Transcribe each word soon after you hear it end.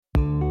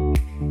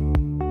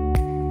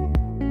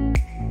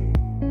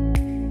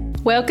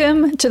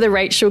Welcome to the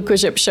Rachel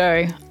Kujup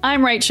Show.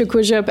 I'm Rachel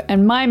Kujup,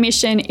 and my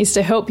mission is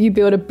to help you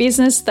build a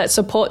business that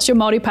supports your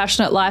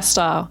multi-passionate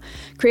lifestyle,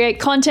 create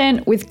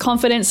content with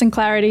confidence and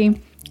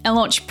clarity, and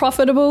launch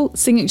profitable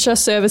signature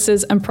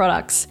services and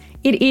products.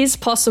 It is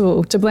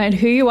possible to blend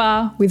who you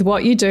are with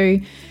what you do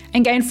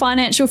and gain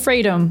financial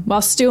freedom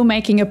while still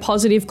making a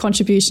positive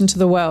contribution to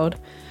the world.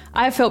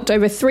 I've helped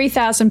over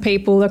 3,000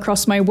 people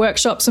across my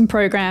workshops and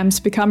programs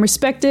become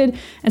respected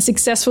and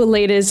successful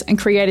leaders and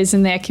creators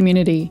in their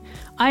community.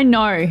 I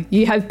know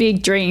you have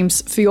big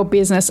dreams for your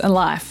business and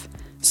life.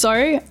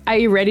 So, are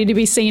you ready to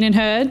be seen and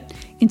heard?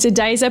 In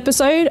today's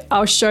episode,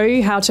 I'll show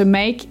you how to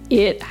make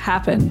it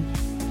happen.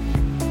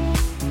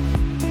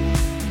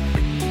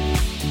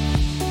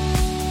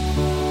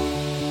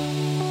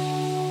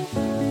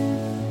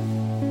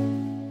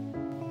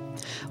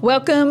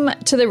 Welcome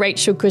to the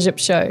Rachel Kujup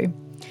Show.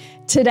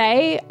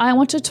 Today, I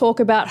want to talk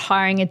about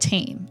hiring a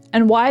team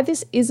and why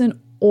this isn't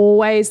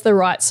always the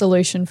right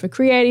solution for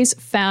creatives,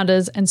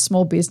 founders, and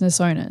small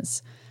business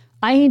owners.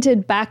 I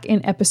hinted back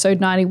in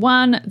episode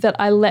 91 that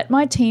I let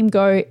my team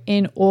go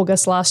in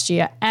August last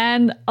year,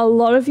 and a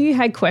lot of you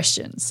had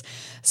questions.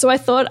 So I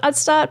thought I'd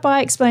start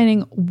by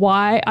explaining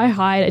why I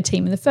hired a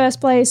team in the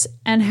first place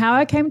and how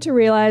I came to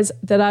realize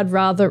that I'd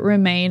rather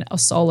remain a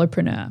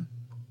solopreneur.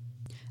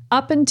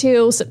 Up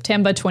until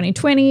September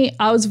 2020,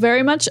 I was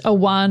very much a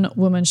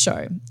one-woman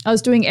show. I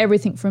was doing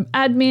everything from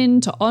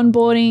admin to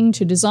onboarding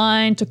to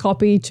design to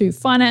copy to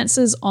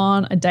finances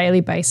on a daily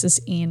basis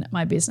in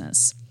my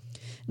business.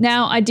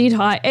 Now, I did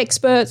hire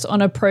experts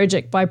on a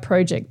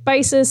project-by-project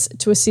basis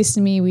to assist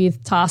me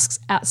with tasks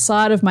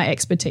outside of my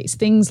expertise,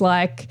 things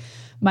like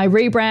my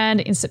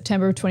rebrand in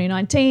September of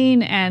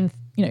 2019 and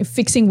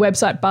fixing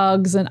website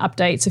bugs and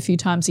updates a few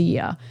times a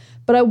year.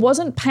 But I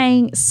wasn't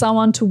paying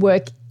someone to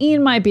work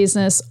in my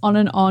business on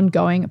an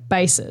ongoing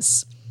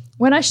basis.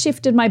 When I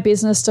shifted my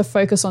business to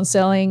focus on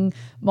selling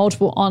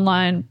multiple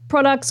online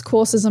products,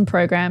 courses, and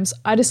programs,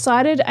 I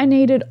decided I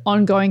needed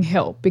ongoing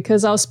help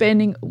because I was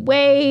spending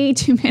way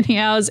too many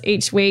hours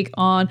each week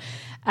on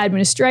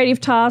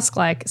administrative tasks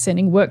like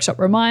sending workshop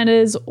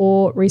reminders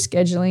or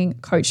rescheduling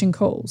coaching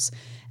calls.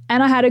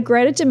 And I had a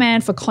greater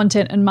demand for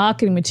content and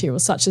marketing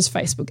materials such as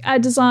Facebook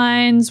ad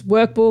designs,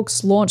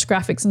 workbooks, launch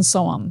graphics, and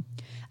so on.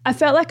 I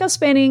felt like I was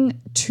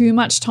spending too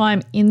much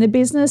time in the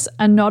business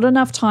and not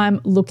enough time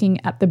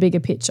looking at the bigger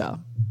picture.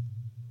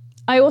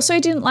 I also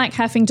didn't like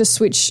having to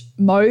switch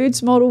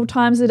modes multiple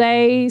times a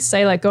day,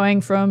 say like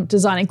going from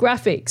designing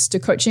graphics to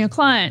coaching a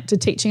client to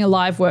teaching a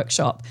live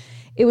workshop.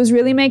 It was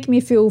really making me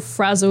feel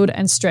frazzled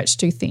and stretched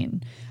too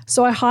thin.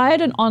 So I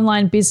hired an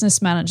online business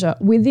manager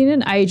within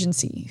an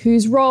agency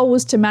whose role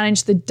was to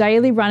manage the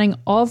daily running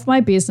of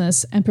my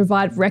business and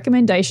provide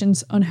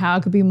recommendations on how I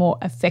could be more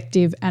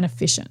effective and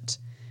efficient.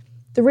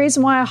 The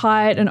reason why I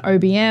hired an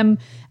OBM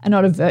and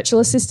not a virtual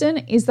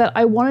assistant is that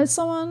I wanted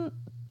someone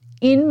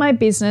in my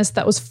business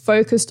that was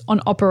focused on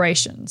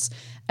operations.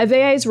 A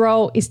VA's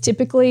role is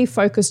typically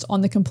focused on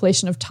the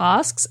completion of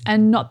tasks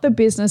and not the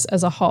business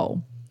as a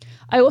whole.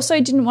 I also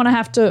didn't want to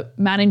have to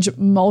manage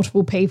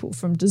multiple people,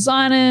 from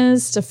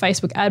designers to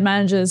Facebook ad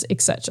managers,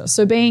 etc.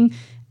 So being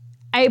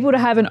able to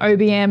have an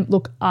OBM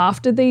look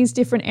after these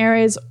different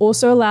areas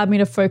also allowed me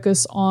to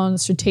focus on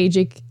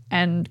strategic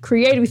and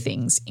creative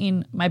things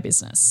in my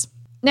business.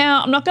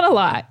 Now, I'm not going to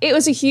lie, it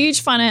was a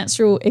huge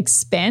financial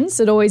expense.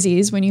 It always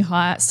is when you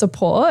hire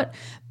support,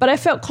 but I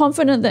felt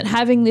confident that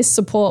having this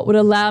support would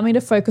allow me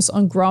to focus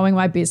on growing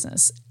my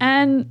business.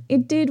 And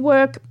it did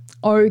work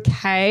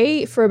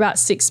okay for about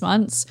 6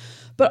 months,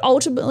 but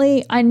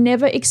ultimately I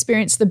never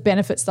experienced the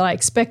benefits that I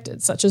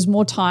expected, such as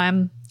more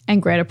time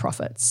and greater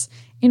profits.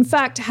 In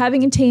fact,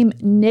 having a team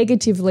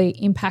negatively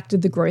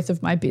impacted the growth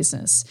of my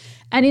business.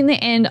 And in the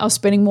end, I was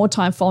spending more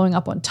time following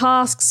up on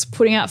tasks,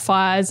 putting out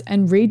fires,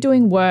 and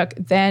redoing work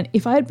than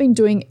if I had been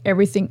doing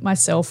everything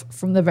myself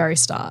from the very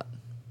start.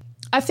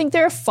 I think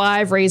there are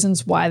 5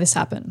 reasons why this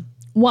happened.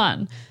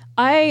 1,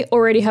 I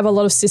already have a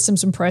lot of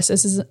systems and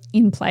processes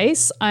in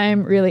place.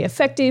 I'm really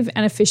effective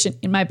and efficient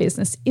in my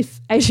business, if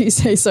I do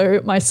say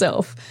so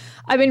myself.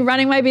 I've been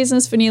running my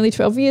business for nearly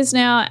 12 years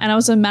now, and I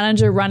was a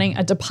manager running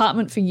a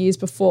department for years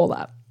before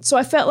that. So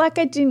I felt like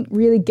I didn't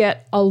really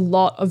get a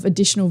lot of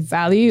additional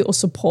value or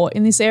support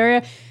in this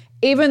area,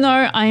 even though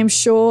I am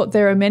sure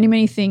there are many,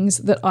 many things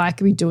that I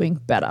could be doing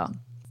better.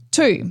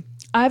 2,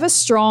 I have a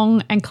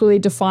strong and clearly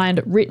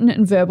defined written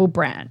and verbal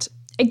brand.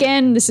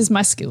 Again, this is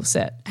my skill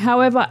set.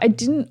 However, I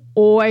didn't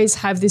always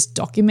have this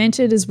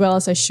documented as well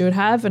as I should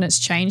have, and it's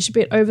changed a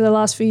bit over the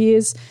last few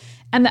years.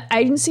 And the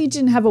agency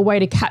didn't have a way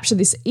to capture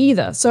this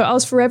either. So I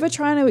was forever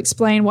trying to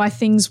explain why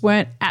things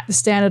weren't at the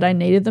standard I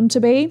needed them to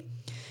be.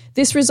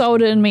 This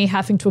resulted in me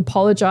having to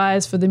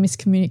apologize for the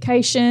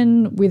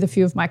miscommunication with a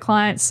few of my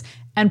clients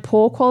and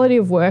poor quality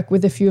of work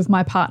with a few of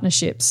my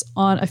partnerships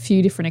on a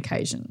few different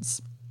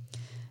occasions.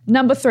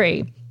 Number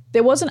 3,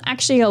 there wasn't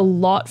actually a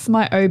lot for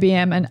my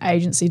OBM and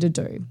agency to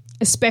do,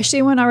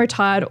 especially when I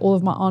retired all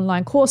of my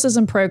online courses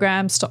and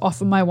programs to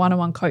offer my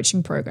one-on-one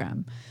coaching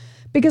program.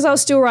 Because I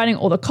was still writing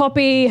all the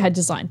copy, had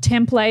designed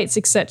templates,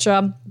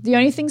 etc. The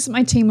only things that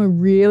my team were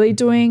really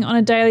doing on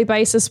a daily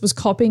basis was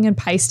copying and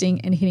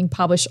pasting and hitting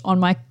publish on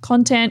my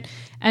content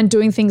and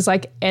doing things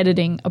like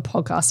editing a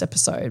podcast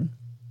episode.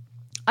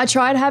 I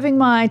tried having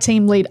my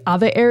team lead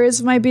other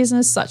areas of my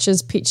business, such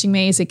as pitching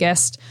me as a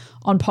guest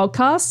on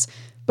podcasts,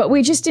 but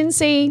we just didn't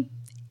see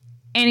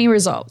any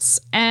results.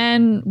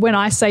 And when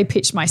I say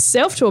pitch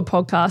myself to a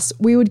podcast,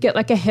 we would get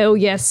like a hell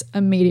yes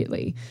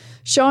immediately,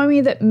 showing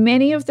me that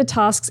many of the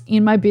tasks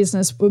in my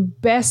business were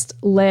best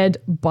led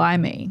by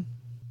me.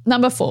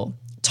 Number 4,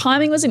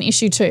 timing was an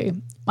issue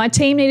too. My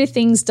team needed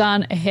things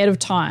done ahead of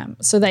time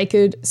so they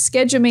could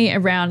schedule me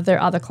around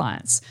their other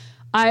clients.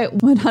 I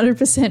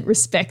 100%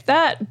 respect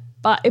that,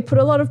 but it put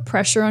a lot of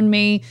pressure on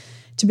me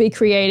to be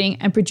creating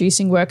and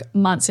producing work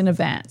months in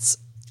advance.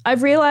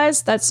 I've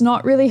realized that's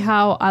not really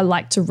how I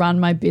like to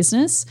run my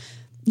business.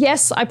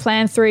 Yes, I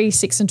plan 3,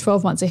 6, and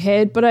 12 months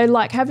ahead, but I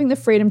like having the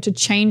freedom to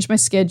change my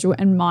schedule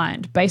and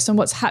mind based on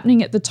what's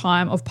happening at the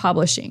time of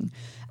publishing.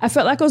 I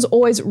felt like I was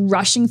always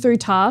rushing through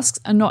tasks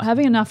and not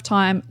having enough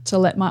time to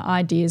let my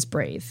ideas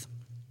breathe.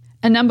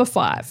 And number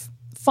 5,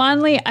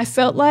 finally, I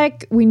felt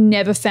like we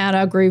never found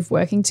our groove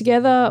working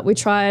together. We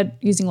tried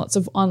using lots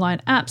of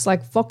online apps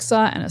like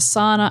Voxer and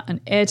Asana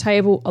and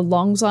Airtable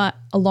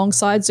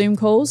alongside Zoom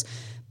calls,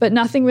 but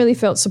nothing really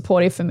felt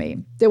supportive for me.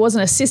 There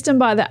wasn't a system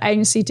by the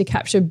agency to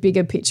capture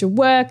bigger picture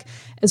work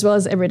as well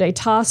as everyday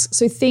tasks,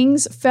 so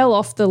things fell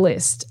off the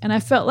list. And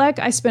I felt like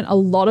I spent a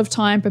lot of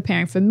time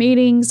preparing for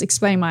meetings,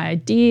 explaining my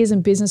ideas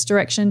and business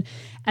direction,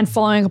 and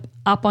following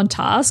up on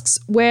tasks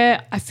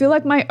where I feel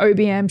like my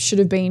OBM should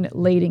have been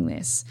leading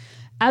this.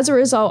 As a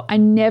result, I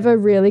never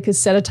really could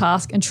set a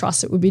task and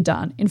trust it would be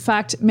done. In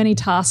fact, many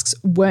tasks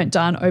weren't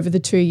done over the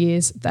 2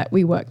 years that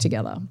we worked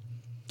together.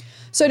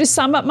 So to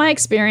sum up my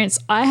experience,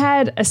 I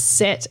had a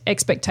set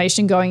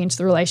expectation going into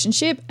the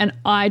relationship, and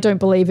I don't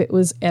believe it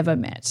was ever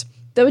met.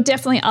 There were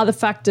definitely other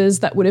factors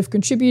that would have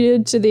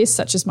contributed to this,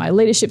 such as my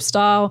leadership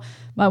style,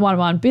 my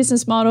one-on-one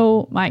business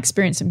model, my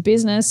experience in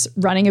business,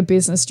 running a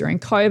business during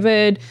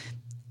COVID,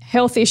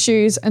 health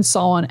issues, and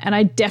so on. And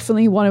I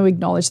definitely want to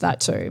acknowledge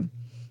that too.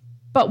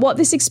 But what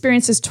this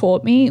experience has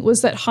taught me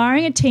was that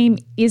hiring a team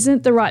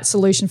isn't the right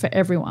solution for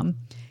everyone.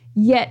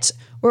 Yet,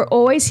 we're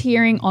always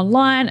hearing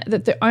online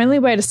that the only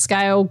way to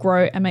scale,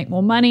 grow, and make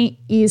more money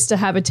is to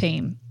have a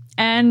team.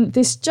 And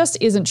this just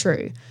isn't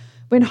true.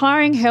 When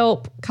hiring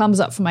help comes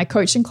up for my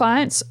coaching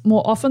clients,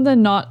 more often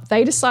than not,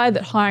 they decide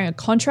that hiring a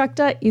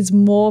contractor is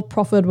more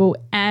profitable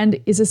and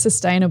is a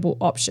sustainable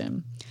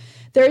option.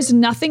 There is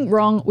nothing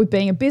wrong with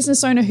being a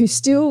business owner who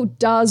still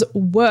does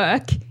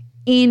work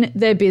in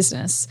their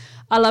business.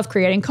 I love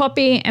creating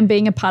copy and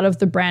being a part of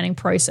the branding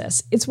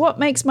process. It's what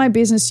makes my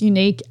business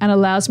unique and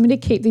allows me to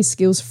keep these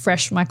skills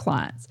fresh for my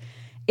clients.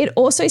 It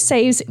also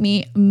saves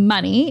me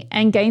money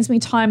and gains me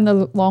time in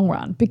the long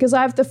run because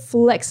I have the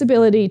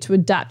flexibility to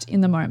adapt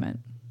in the moment.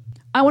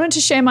 I wanted to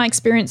share my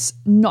experience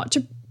not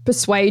to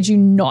persuade you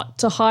not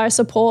to hire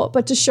support,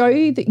 but to show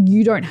you that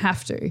you don't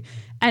have to.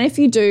 And if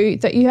you do,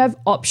 that you have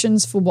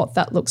options for what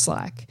that looks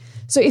like.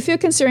 So if you're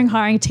considering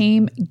hiring a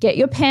team, get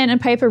your pen and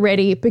paper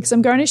ready because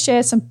I'm going to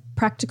share some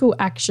practical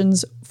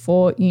actions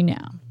for you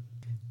now.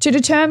 To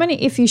determine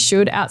if you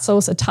should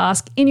outsource a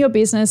task in your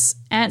business,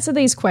 answer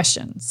these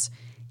questions.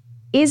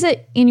 Is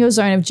it in your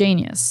zone of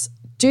genius?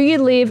 Do you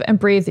live and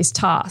breathe this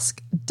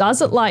task?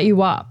 Does it light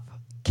you up?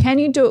 Can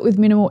you do it with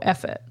minimal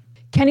effort?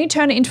 Can you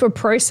turn it into a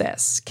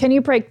process? Can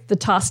you break the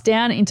task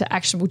down into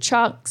actionable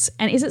chunks?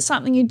 And is it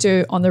something you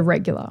do on the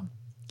regular?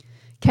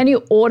 Can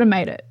you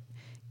automate it?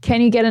 Can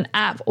you get an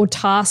app or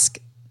task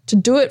to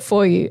do it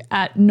for you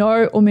at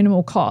no or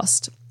minimal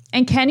cost?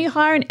 And can you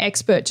hire an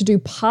expert to do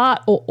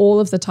part or all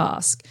of the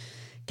task?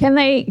 Can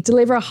they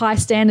deliver a higher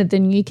standard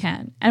than you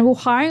can? And will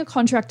hiring a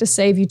contractor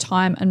save you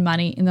time and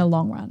money in the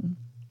long run?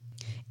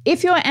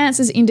 If your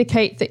answers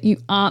indicate that you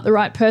aren't the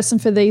right person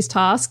for these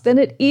tasks, then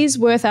it is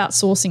worth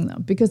outsourcing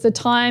them because the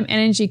time,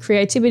 energy,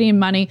 creativity, and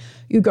money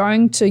you're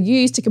going to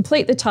use to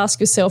complete the task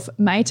yourself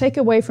may take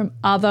away from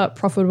other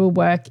profitable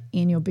work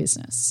in your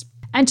business.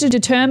 And to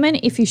determine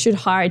if you should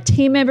hire a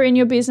team member in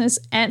your business,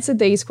 answer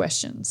these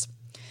questions.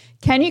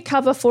 Can you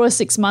cover 4 to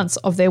 6 months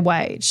of their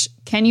wage?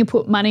 Can you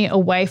put money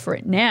away for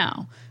it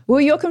now?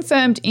 Will your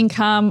confirmed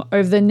income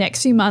over the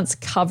next few months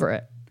cover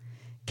it?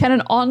 Can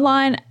an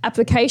online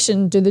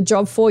application do the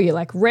job for you,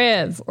 like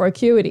Rev or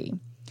Acuity?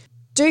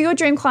 Do your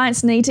dream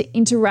clients need to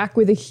interact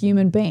with a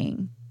human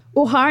being?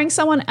 Will hiring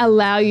someone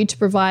allow you to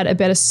provide a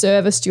better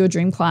service to your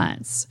dream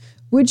clients?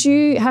 Would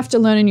you have to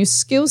learn a new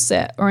skill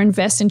set or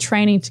invest in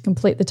training to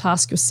complete the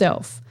task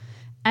yourself?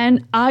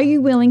 And are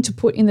you willing to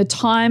put in the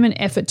time and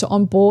effort to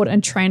onboard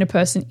and train a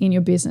person in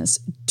your business?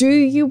 Do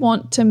you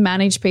want to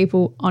manage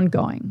people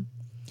ongoing?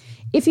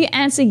 If you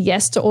answer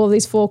yes to all of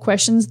these 4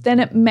 questions, then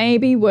it may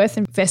be worth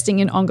investing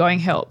in ongoing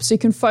help so you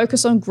can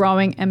focus on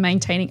growing and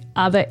maintaining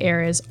other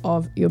areas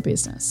of your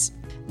business.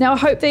 Now, I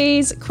hope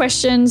these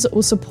questions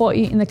will support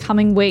you in the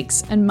coming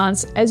weeks and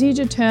months as you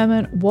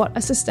determine what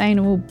a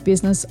sustainable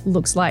business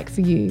looks like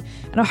for you.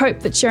 And I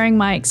hope that sharing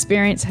my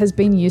experience has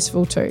been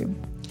useful too.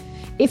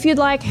 If you'd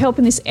like help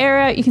in this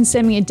area, you can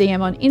send me a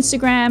DM on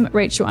Instagram,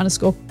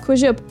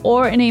 Rachel_Kujup,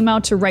 or an email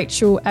to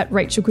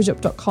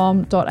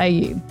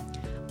rachel@rachelkujup.com.au.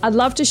 I'd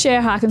love to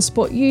share how I can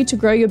support you to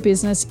grow your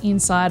business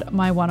inside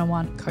my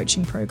one-on-one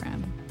coaching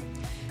program.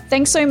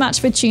 Thanks so much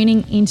for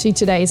tuning into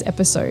today's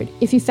episode.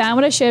 If you found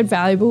what I shared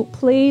valuable,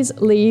 please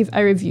leave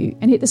a review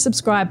and hit the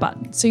subscribe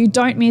button so you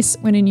don't miss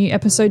when a new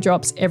episode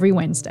drops every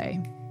Wednesday.